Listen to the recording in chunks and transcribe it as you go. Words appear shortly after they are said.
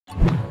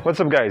What's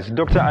up guys,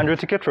 Dr.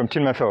 Etuket from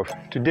Team Health.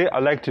 Today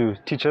I'd like to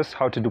teach us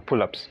how to do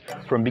pull-ups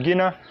from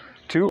beginner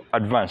to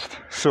advanced.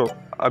 So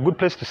a good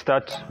place to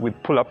start with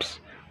pull-ups,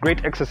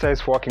 great exercise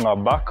for working our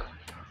back,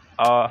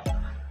 our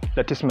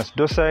latissimus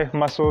dorsi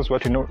muscles,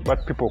 what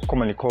people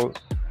commonly call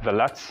the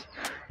lats,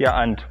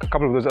 and a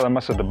couple of those other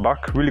muscles at the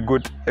back. Really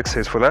good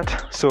exercise for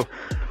that. So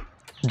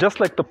just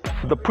like the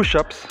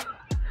push-ups,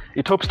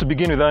 it helps to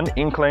begin with an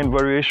incline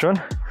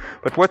variation,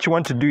 but what you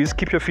want to do is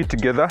keep your feet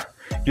together.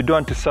 You don't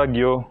want to sag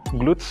your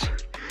glutes,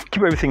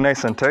 keep everything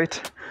nice and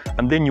tight,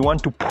 and then you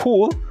want to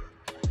pull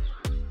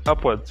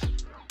upwards,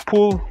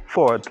 pull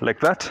forward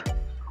like that,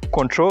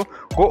 control,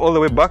 go all the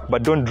way back,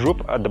 but don't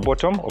drop at the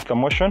bottom of the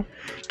motion.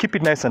 Keep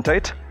it nice and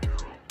tight.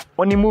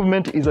 Only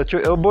movement is at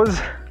your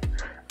elbows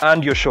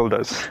and your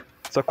shoulders.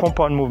 It's a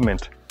compound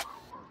movement,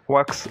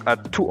 works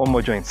at 2 or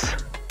more joints.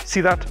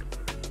 See that?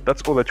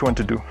 That's all that you want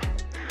to do.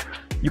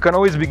 You can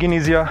always begin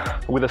easier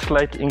with a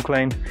slight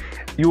incline.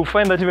 You'll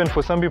find that even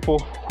for some people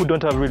who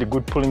don't have really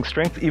good pulling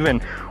strength,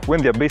 even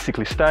when they're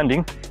basically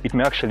standing, it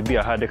may actually be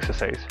a hard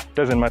exercise.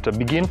 Doesn't matter,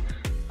 begin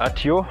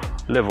at your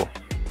level.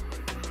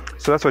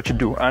 So that's what you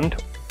do, and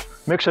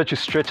make sure that you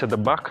stretch at the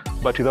back,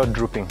 but without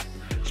drooping.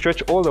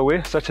 Stretch all the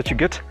way such that you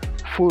get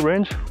full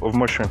range of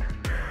motion.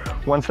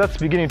 Once that's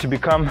beginning to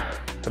become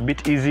a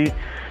bit easy,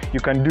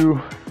 you can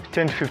do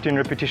 10 to 15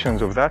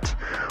 repetitions of that.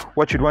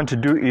 What you'd want to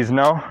do is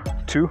now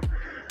to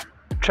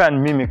try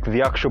and mimic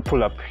the actual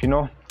pull-up. You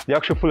know, the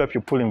actual pull-up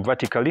you're pulling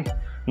vertically,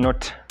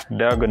 not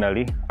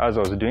diagonally as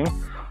I was doing.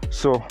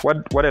 So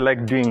what I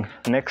like doing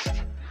next,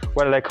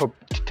 what I like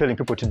telling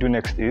people to do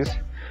next is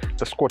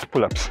the squat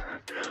pull-ups.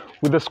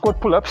 With the squat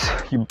pull-ups,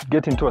 you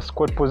get into a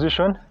squat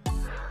position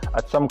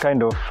at some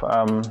kind of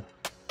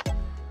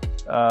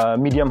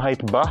medium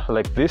height bar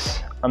like this,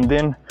 and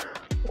then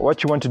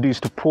what you want to do is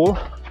to pull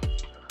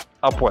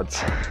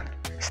upwards.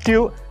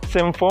 Still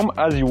same form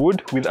as you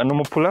would with a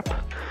normal pull-up.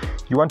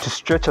 You want to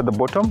stretch at the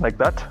bottom like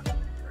that,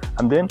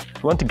 and then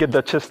you want to get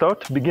that chest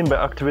out. Begin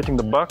by activating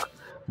the back,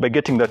 by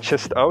getting that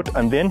chest out,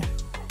 and then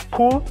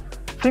pull.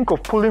 Think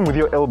of pulling with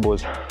your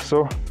elbows.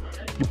 So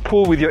you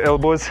pull with your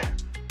elbows,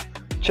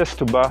 chest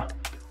to bar,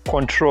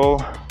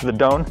 control the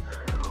down.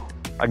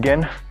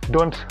 Again,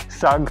 don't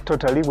sag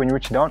totally when you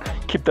reach down.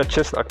 Keep that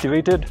chest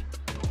activated,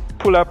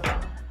 pull up,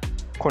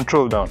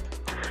 control down.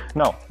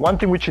 Now, one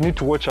thing which you need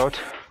to watch out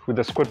with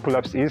the squat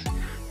pull-ups is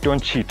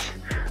don't cheat.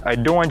 I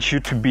don't want you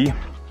to be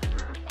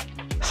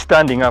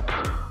standing up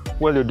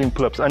while you're doing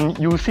pull-ups, and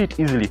you'll see it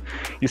easily.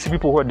 You see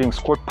people who are doing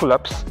squat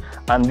pull-ups,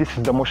 and this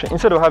is the motion.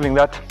 Instead of having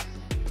that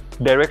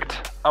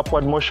direct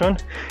upward motion,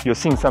 you're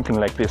seeing something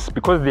like this.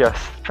 Because they are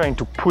trying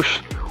to push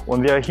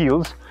on their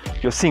heels,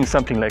 you're seeing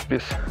something like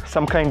this,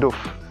 some kind of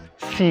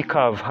C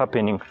curve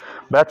happening.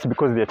 That's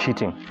because they're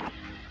cheating.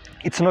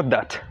 It's not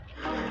that.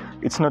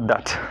 It's not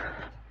that.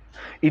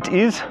 It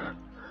is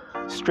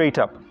straight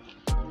up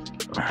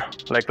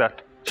like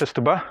that, chest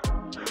to bar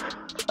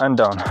and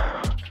down.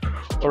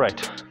 All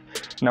right,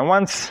 now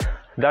once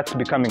that's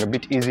becoming a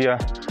bit easier,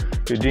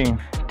 you're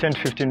doing 10 to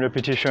 15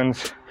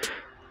 repetitions.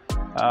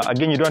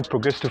 Again, you don't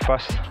progress too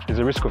fast. There's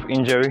a risk of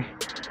injury.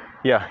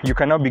 You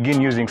can now begin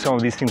using some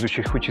of these things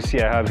which you see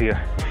I have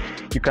here.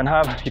 You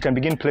can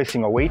begin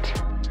placing a weight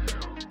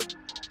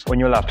on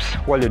your laps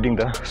while you're doing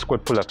the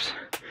squat pull-ups.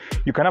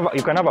 You can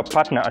have a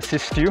partner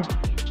assist you,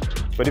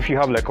 but if you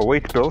have like a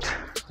weight belt,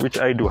 which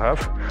I do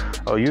have,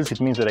 I'll use it.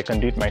 Means that I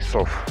can do it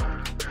myself.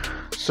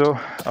 So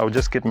I'll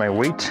just get my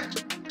weight.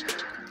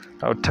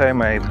 I'll tie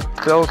my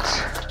belt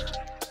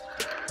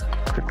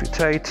pretty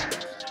tight.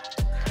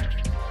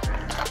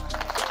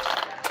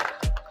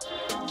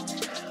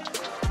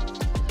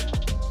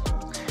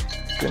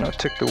 Then I'll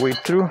take the weight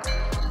through.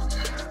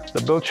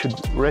 The belt should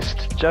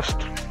rest just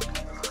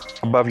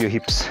above your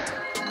hips,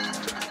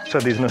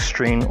 so there's no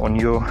strain on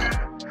your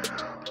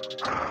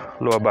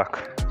lower back.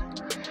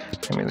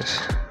 Give me this.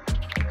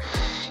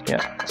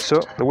 So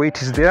the weight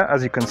is there,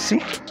 as you can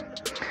see,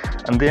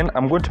 and then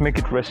I'm going to make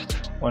it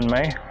rest on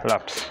my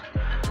laps.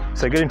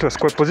 So I get into a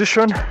squat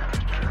position.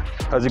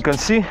 As you can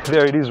see,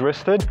 there it is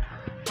rested.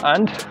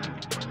 And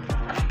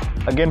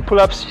again,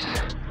 pull-ups,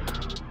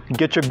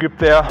 get your grip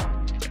there.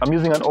 I'm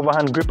using an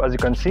overhand grip, as you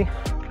can see.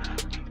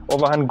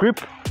 Overhand grip,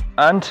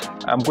 and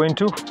I'm going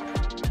to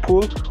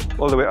pull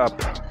all the way up.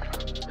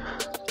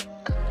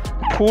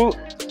 Pull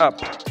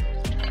up.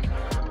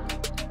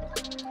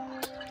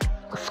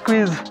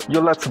 Squeeze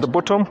your lats at the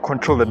bottom,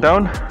 control the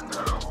down.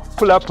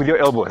 Pull up with your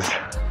elbows.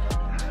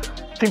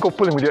 Think of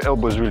pulling with your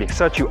elbows really,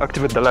 so that you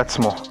activate the lats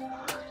more.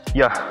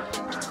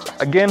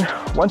 Again,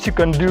 once you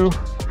can do,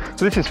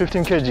 so this is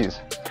 15 kgs.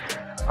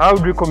 I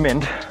would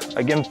recommend,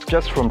 again,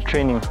 just from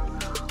training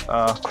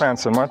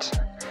clients on mat,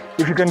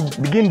 if you can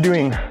begin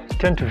doing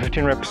 10 to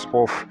 15 reps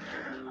of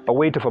a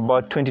weight of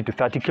about 20 to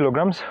 30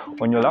 kilograms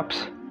on your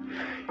laps,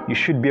 you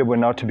should be able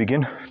now to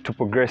begin to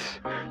progress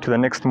to the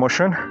next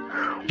motion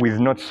with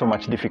not so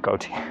much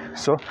difficulty.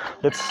 So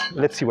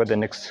let's see what the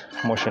next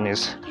motion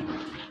is.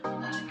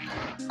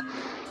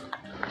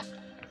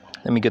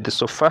 Let me get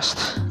this off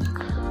fast.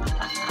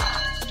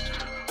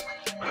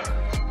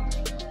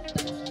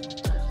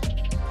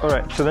 All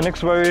right, so the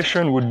next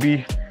variation would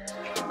be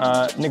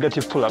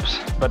negative pull-ups,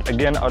 but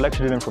again, I'd like to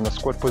do them from the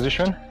squat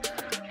position.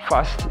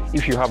 First,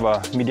 if you have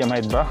a medium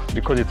height bar,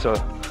 because it's a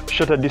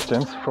shorter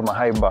distance from a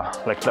high bar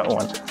like that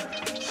one.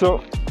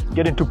 So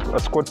get into a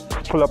squat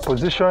pull-up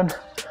position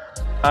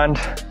and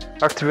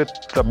activate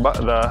the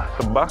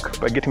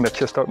back by getting the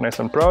chest out nice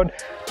and proud,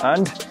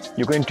 and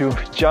you're going to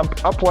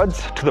jump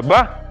upwards to the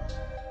bar.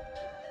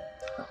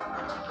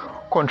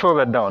 Control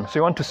that down. So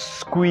you want to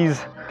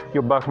squeeze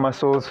your back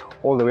muscles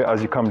all the way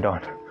as you come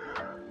down.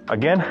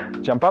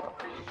 Again, jump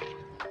up.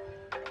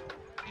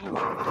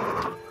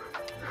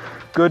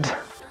 Good.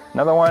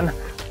 Another one.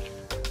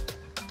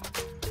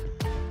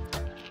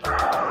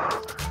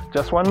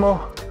 Just one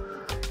more.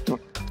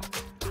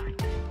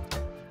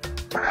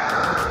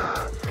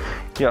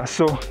 Yeah,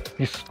 so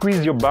you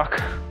squeeze your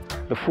back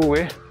the full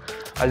way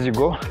as you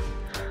go,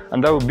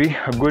 and that will be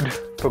a good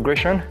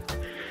progression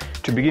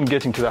to begin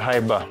getting to the high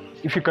bar.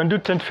 If you can do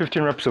 10 to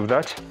 15 reps of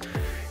that,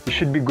 you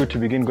should be good to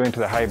begin going to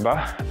the high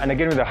bar. And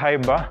again, with the high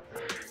bar,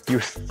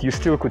 you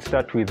still could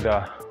start with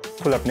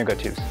pull-up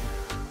negatives.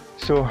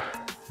 So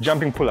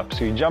jumping pull-up,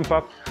 so you jump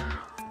up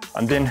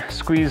and then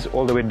squeeze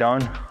all the way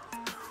down,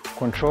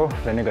 control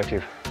the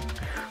negative.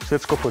 So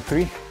let's go for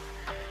 3,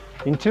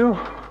 in 2,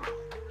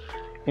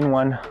 in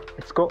 1,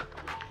 let's go.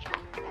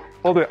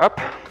 All the way up,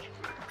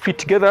 feet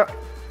together,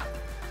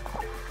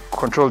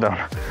 control down,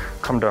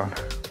 come down.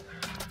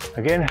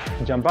 Again,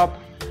 jump up,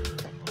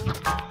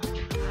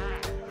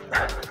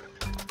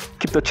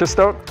 keep the chest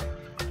out.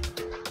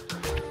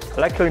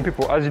 I like telling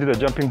people as you do the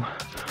jumping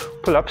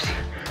pull-ups,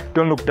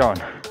 don't look down,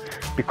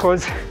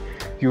 because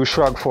you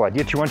shrug forward,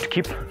 yet you want to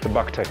keep the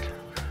back tight.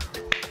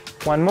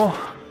 1 more,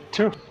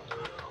 2,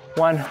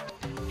 1.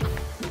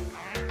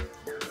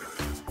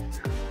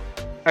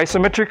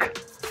 Isometric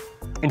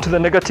into the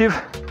negative,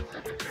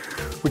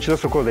 which is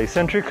also called the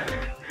eccentric,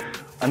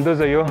 and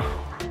those are your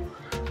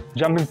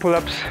jumping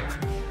pull-ups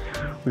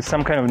with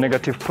some kind of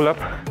negative pull-up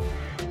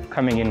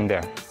coming in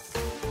there.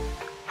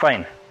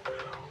 Fine.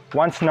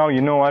 Once now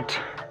you know what,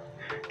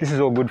 this is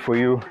all good for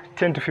you,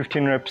 10 to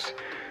 15 reps,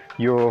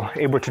 you're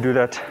able to do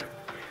that,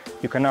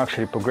 you can now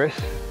actually progress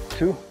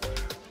to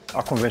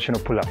a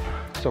conventional pull-up.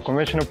 So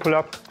conventional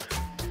pull-up,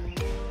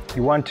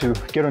 you want to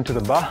get onto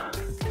the bar,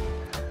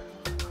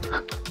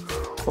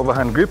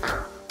 overhand grip.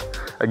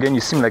 Again,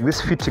 you seem like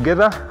this, feet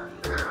together,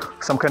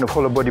 some kind of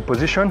hollow body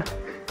position,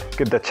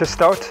 get the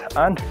chest out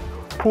and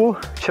pull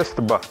chest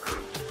to bar.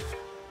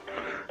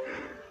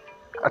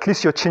 At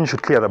least your chin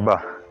should clear the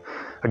bar.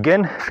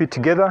 Again, feet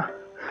together.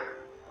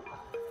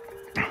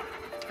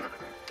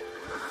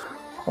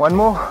 1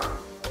 more.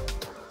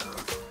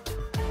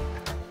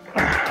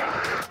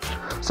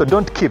 So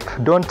don't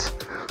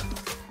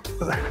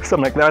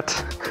something like that,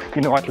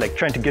 you know what, like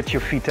trying to get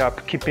your feet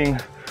up, keeping,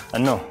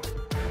 and no.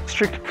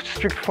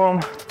 Strict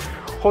form,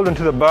 hold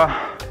onto the bar,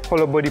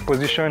 hollow body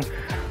position,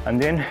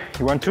 and then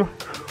you want to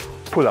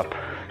pull up.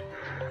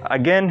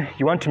 Again,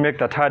 you want to make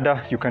that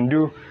harder, you can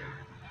do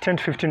 10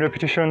 to 15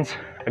 repetitions.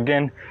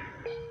 Again,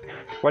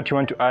 what you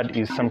want to add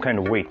is some kind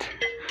of weight.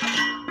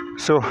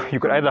 So you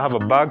could either have a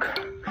bag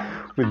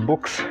with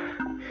books.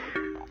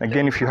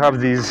 Again, if you have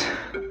these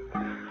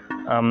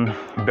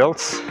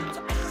belts,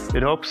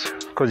 it helps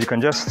because you can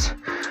just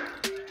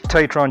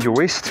tie it around your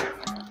waist.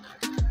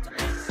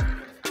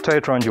 Tie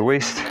it around your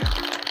waist,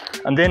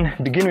 and then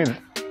begin with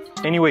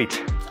any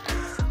weight.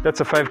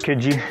 That's a 5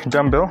 kg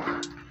dumbbell.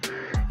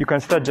 You can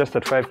start just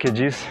at 5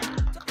 kgs.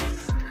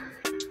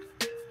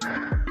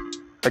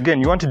 Again,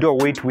 you want to do a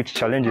weight which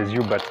challenges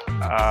you, but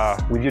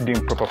with you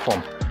doing proper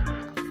form.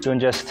 Don't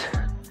just,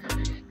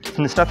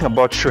 it's nothing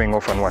about showing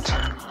off and what.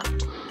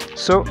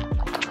 So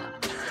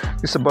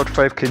it's about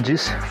 5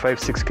 kgs,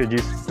 5-6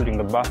 kgs, including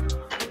the bar.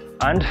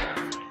 And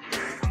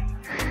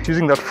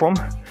using that form,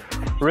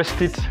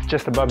 rest it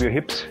just above your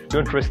hips.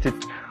 Don't rest it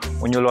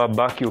on your lower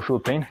back, you'll feel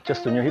pain,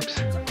 just on your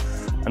hips.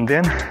 And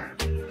then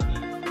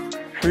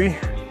 3,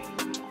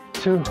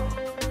 2,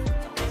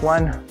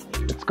 1,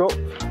 let's go.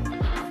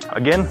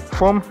 Again,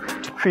 form,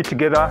 feet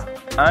together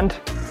and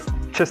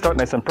chest out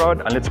nice and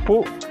proud, and let's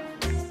pull.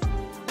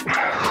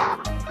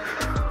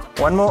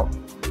 1 more.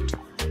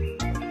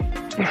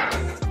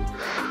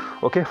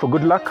 Okay, for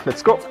good luck,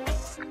 let's go.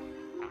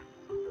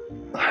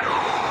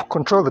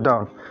 Control the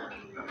down.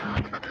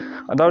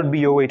 And that would be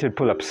your weighted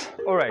pull-ups.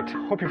 All right,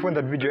 hope you found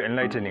that video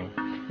enlightening.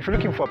 If you're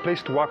looking for a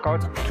place to work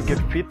out, to get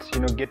fit,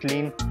 get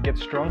lean, get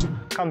strong,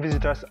 come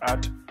visit us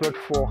at Plot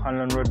 4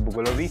 Hanlon Road,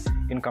 Bugolovi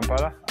in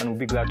Kampala, and we'll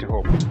be glad to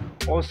help.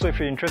 Also, if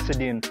you're interested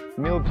in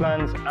meal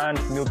plans and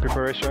meal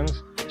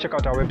preparations, check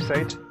out our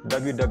website,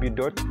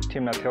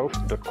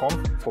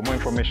 www.timnathealth.com for more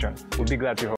information. We'll be glad to help.